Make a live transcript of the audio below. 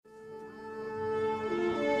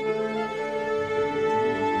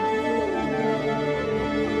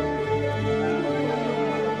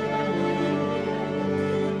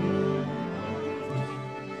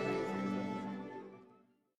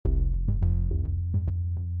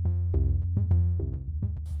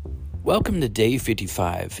Welcome to day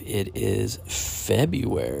 55. It is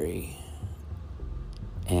February,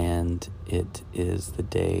 and it is the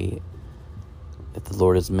day that the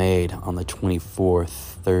Lord has made on the 24th,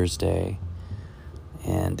 Thursday,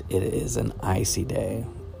 and it is an icy day,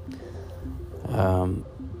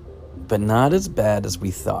 but not as bad as we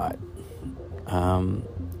thought,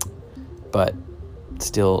 but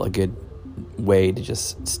still a good way to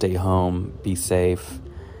just stay home, be safe,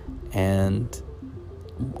 and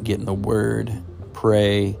get in the Word,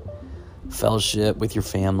 pray, fellowship with your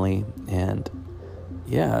family, and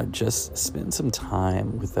just spend some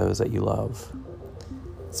time with those that you love.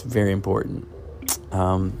 It's very important.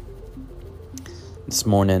 This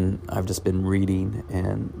morning I've just been reading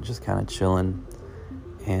and just kind of chilling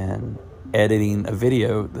and editing a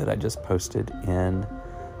video that I just posted in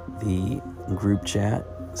the group chat.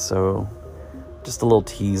 So just a little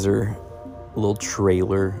teaser, a little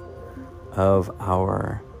trailer of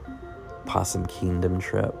our Possum Kingdom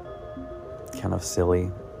trip. Kind of silly.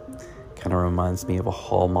 Kind of reminds me of a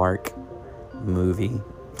Hallmark movie.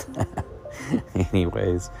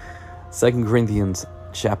 Anyways, 2 Corinthians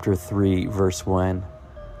chapter 3, verse 1.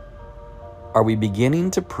 Are we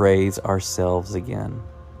beginning to praise ourselves again?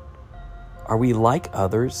 Are we like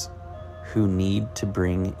others who need to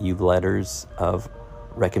bring you letters of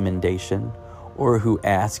recommendation, or who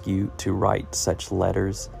ask you to write such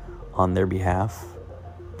letters on their behalf?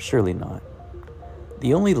 Surely not.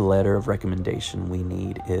 The only letter of recommendation we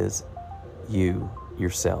need is you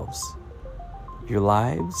yourselves. Your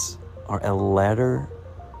lives are a letter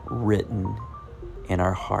written in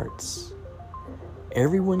our hearts.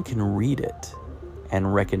 Everyone can read it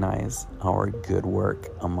and recognize our good work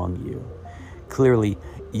among you. Clearly,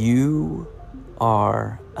 you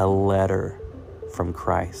are a letter from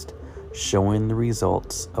Christ, showing the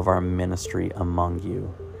results of our ministry among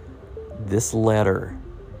you. This letter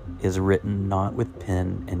is written not with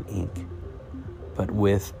pen and ink, but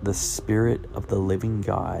with the Spirit of the living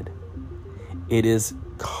God. It is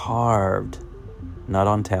carved not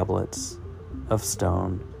on tablets of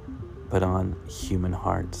stone, but on human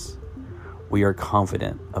hearts. We are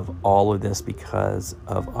confident of all of this because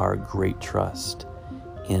of our great trust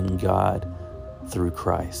in God through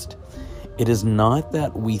Christ. It is not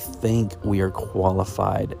that we think we are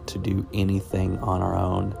qualified to do anything on our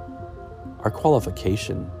own. Our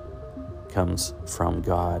qualification comes from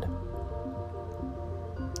God.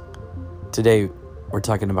 Today, we're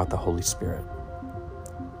talking about the Holy Spirit,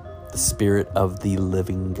 the Spirit of the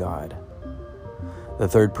living God. The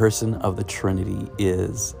third person of the Trinity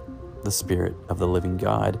is the Spirit of the living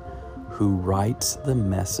God, who writes the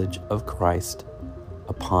message of Christ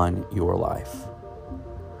upon your life.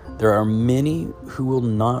 There are many who will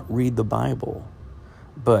not read the Bible,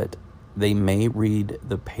 but they may read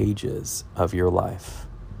the pages of your life.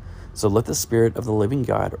 So let the Spirit of the living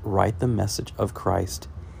God write the message of Christ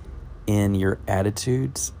in your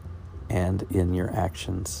attitudes and in your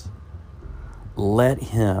actions. Let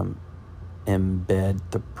Him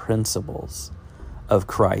embed the principles of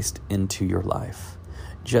Christ into your life,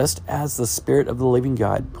 just as the Spirit of the living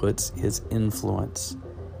God puts His influence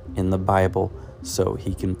in the Bible, so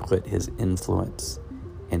He can put His influence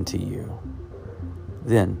into you.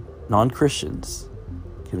 Then non-Christians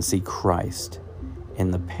can see Christ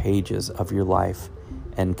in the pages of your life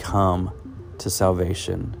and come to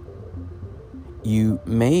salvation. You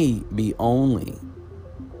may be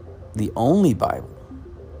the only Bible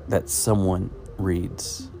that someone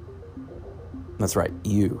reads. That's right,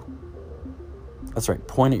 you. That's right,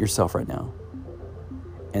 point at yourself right now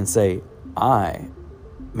and say, I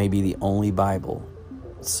may be the only Bible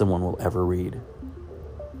someone will ever read.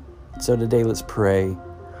 So today, let's pray.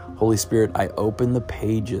 Holy Spirit, I open the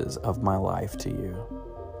pages of my life to you.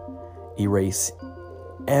 Erase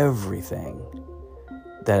everything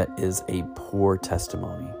that is a poor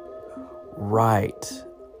testimony. Write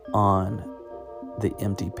on the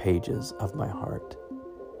empty pages of my heart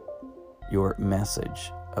your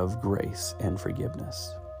message of grace and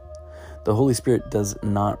forgiveness. The Holy Spirit does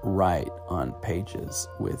not write on pages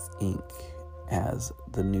with ink as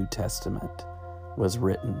the New Testament was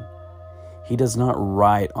written. He does not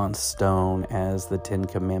write on stone as the 10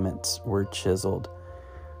 Commandments were chiseled,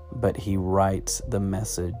 but He writes the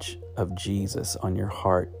message of Jesus on your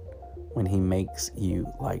heart when He makes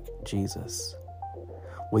you like Jesus.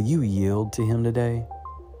 Will you yield to Him today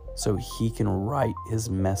so He can write His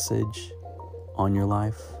message on your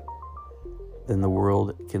life? Then the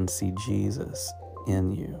world can see Jesus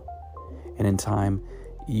in you. And in time,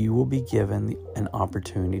 you will be given an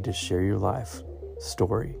opportunity to share your life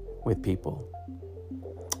story with people.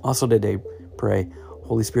 Also today, pray,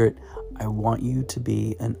 Holy Spirit, I want you to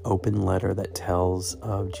be an open letter that tells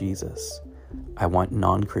of Jesus. I want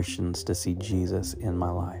non-Christians to see Jesus in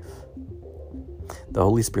my life. The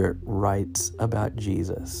Holy Spirit writes about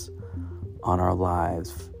Jesus on our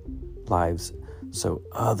lives so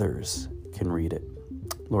others can read it.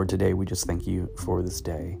 Lord, today we just thank you for this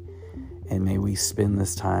day. And may we spend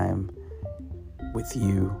this time with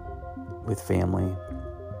you, with family,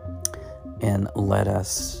 and let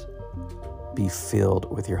us be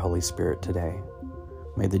filled with your Holy Spirit today.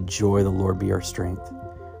 May the joy of the Lord be our strength.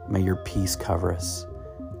 May your peace cover us,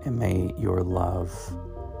 and may your love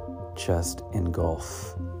just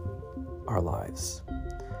engulf our lives.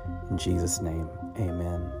 In Jesus' name,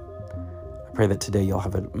 amen. I pray that today you'll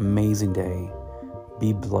have an amazing day.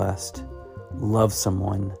 Be blessed, love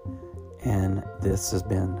someone, and this has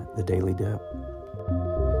been the Daily Dip.